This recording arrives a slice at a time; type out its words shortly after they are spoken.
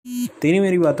तेरी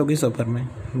मेरी बातों के सफ़र में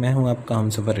मैं हूँ आपका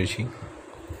हमसफ़र ऋषि।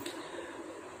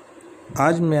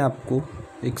 आज मैं आपको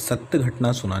एक सत्य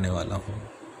घटना सुनाने वाला हूँ।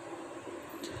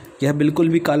 यह बिल्कुल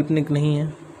भी काल्पनिक नहीं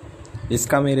है।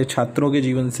 इसका मेरे छात्रों के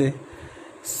जीवन से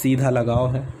सीधा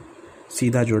लगाव है,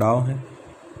 सीधा जुड़ाव है।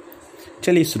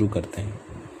 चलिए शुरू करते हैं।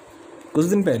 कुछ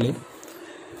दिन पहले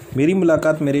मेरी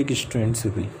मुलाकात मेरे एक स्टूडेंट से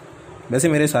हुई। वैसे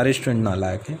मेरे सारे स्टूडेंट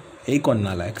नालायक हैं, एक और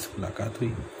नालायक से मुलाकात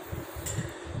हुई।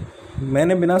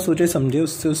 मैंने बिना सोचे समझे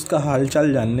उससे उसका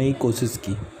हालचाल जानने की कोशिश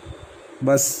की।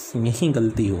 बस यही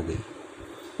गलती हो गई।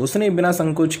 उसने बिना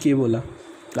संकोच किए बोला,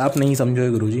 आप नहीं समझोगे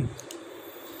गुरुजी।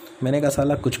 मैंने कहा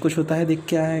साला कुछ कुछ होता है देख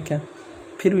के आया है क्या।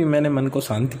 फिर भी मैंने मन को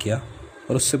शांत किया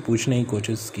और उससे पूछने की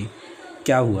कोशिश की,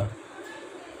 क्या हुआ।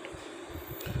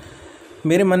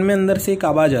 मेरे मन में अंदर से एक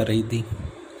आवाज़ आ रही थी,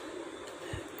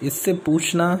 इससे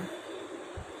पूछना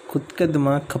खुद का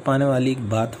दिमाग खपाने वाली एक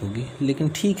बात होगी,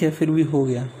 लेकिन ठीक है फिर भी हो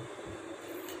गया,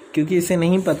 क्योंकि इसे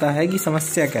नहीं पता है कि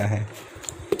समस्या क्या है।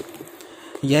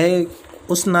 यह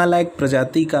उस नालायक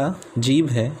प्रजाति का जीव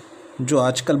है जो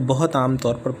आजकल बहुत आम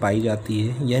तौर पर पाई जाती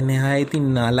है। यह निहायत ही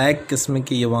नालायक किस्म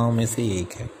के युवाओं में से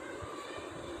एक है।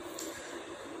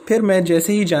 फिर मैं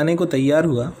जैसे ही जाने को तैयार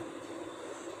हुआ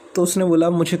तो उसने बोला,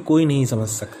 मुझे कोई नहीं समझ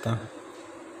सकता,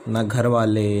 ना घर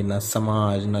वाले, ना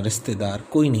समाज, ना रिश्तेदार,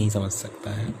 कोई नहीं समझ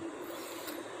सकता है।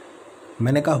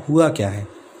 मैंने कहा हुआ क्या है।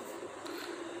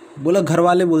 बोला घर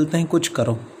वाले बोलते हैं कुछ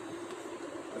करो।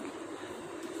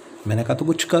 मैंने कहा तो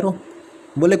कुछ करो।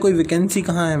 बोले कोई वैकेंसी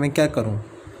कहाँ है, मैं क्या करूँ।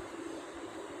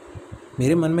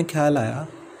 मेरे मन में ख्याल आया,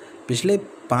 पिछले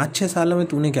 5-6 सालों में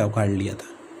तूने क्या उखाड़ लिया था।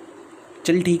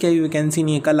 चल ठीक है, वैकेंसी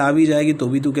नहीं है, कल आ भी जाएगी तो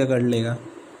भी तू क्या कर लेगा।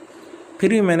 फिर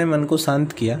भी मैंने मन को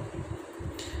शांत किया।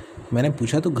 मैंने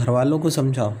पूछा तो घर वालों को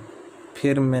समझाओ।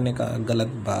 फिर मैंने कहा गलत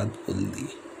बात बोल दी।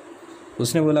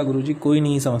 उसने बोला गुरुजी कोई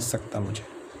नहीं समझ सकता मुझे।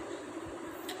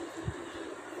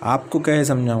 आपको कैसे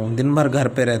समझाऊँ, दिन भर घर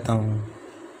पे रहता हूँ,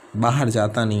 बाहर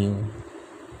जाता नहीं हूँ,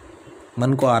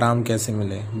 मन को आराम कैसे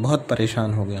मिले, बहुत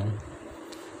परेशान हो गया हूँ।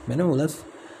 मैंने बोला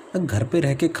घर पे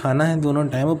रह के खाना है दोनों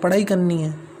टाइम और पढ़ाई करनी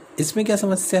है, इसमें क्या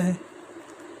समस्या है।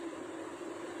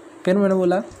 फिर मैंने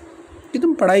बोला कि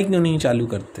तुम पढ़ाई क्यों नहीं चालू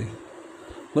करते।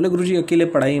 बोले गुरुजी अकेले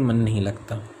पढ़ाई मन नहीं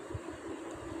लगता।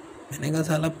 मैंने कहा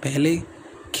साला पहले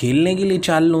खेलने के लिए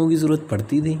 4 लोगों की ज़रूरत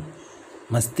पड़ती थी,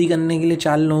 मस्ती करने के लिए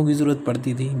 4 लोगों की ज़रूरत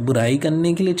पड़ती थी, बुराई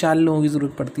करने के लिए 4 लोगों की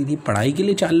ज़रूरत पड़ती थी, पढ़ाई के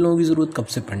लिए 4 लोगों की ज़रूरत कब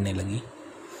से पड़ने लगी।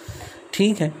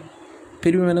 ठीक है,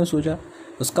 फिर भी मैंने सोचा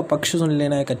उसका पक्ष सुन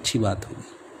लेना एक अच्छी बात होगी।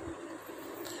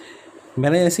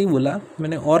 मैंने ऐसे ही बोला,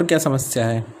 मैंने और क्या समस्या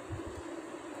है।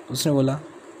 उसने बोला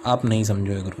आप नहीं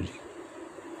समझोगे गुरुजी।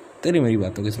 तेरी मेरी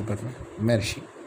बातों के सफर में मैं ऋषि।